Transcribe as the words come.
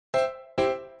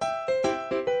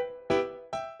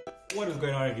What is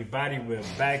going on, everybody? We're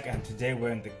back and today we're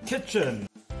in the kitchen.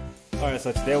 Alright,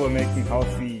 so today we're making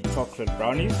healthy chocolate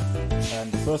brownies. And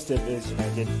the first step is you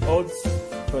get oats,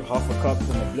 put half a cup in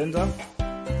the blender,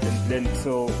 then blend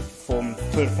till it forms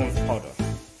powder.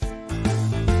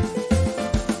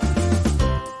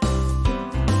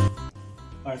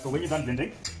 Alright, so when you're done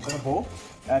blending, in a bowl,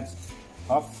 add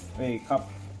half a cup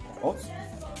of oats,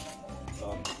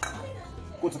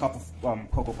 quarter cup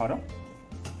of cocoa powder,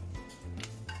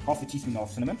 half a teaspoon of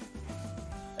cinnamon,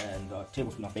 and a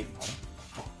tablespoon of baking powder.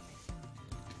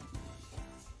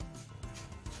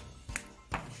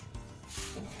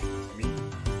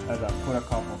 As a quarter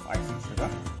cup of icing sugar,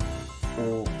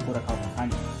 or quarter cup of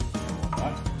honey,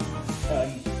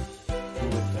 and do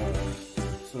it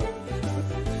sort of a little bit.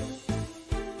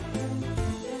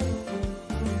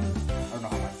 I don't know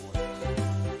how much water.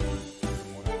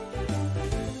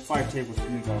 5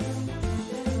 tablespoons of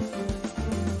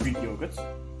Greek yogurt.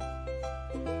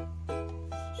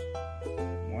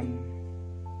 1,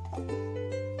 2,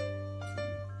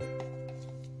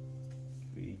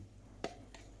 3,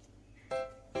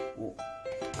 4,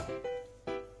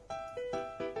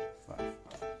 5.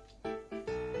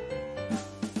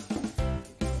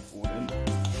 Pour in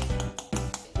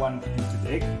 1 beaten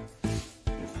egg.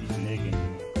 Just beat an egg and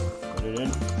put it in.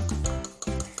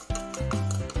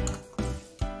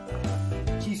 A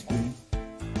teaspoon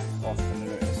of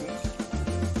vanilla essence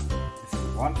if you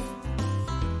want.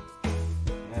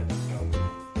 Add some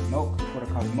milk, quarter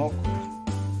cup of milk.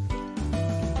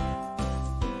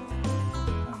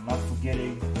 And not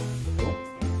forgetting milk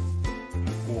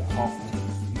or half of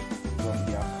the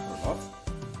lot.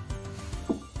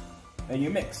 And you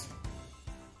mix.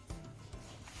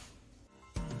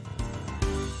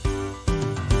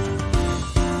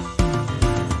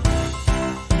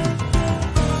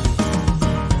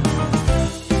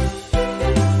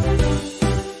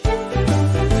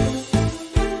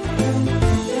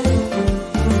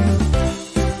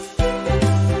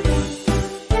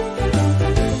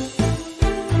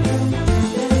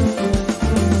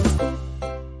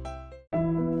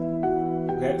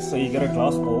 Okay, so you get a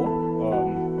glass bowl,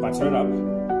 butter it up,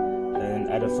 and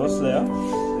add a first layer.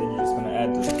 Then you're just gonna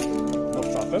add the milk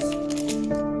chocolate.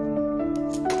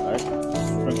 Alright,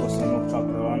 sprinkle some milk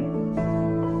chocolate on.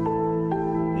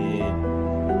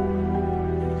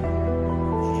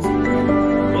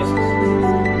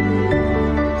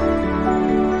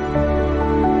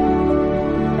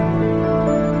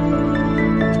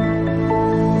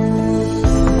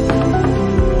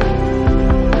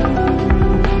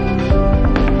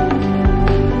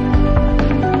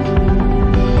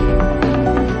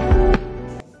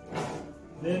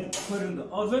 Then put it in the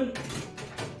oven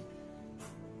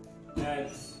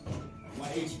at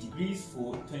 180 degrees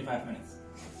for 25 minutes.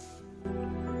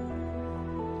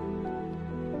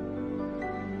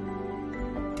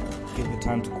 Give it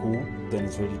time to cool, then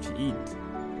it's ready to eat.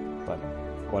 But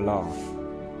voila,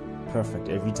 perfect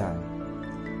every time.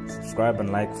 Subscribe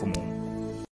and like for more.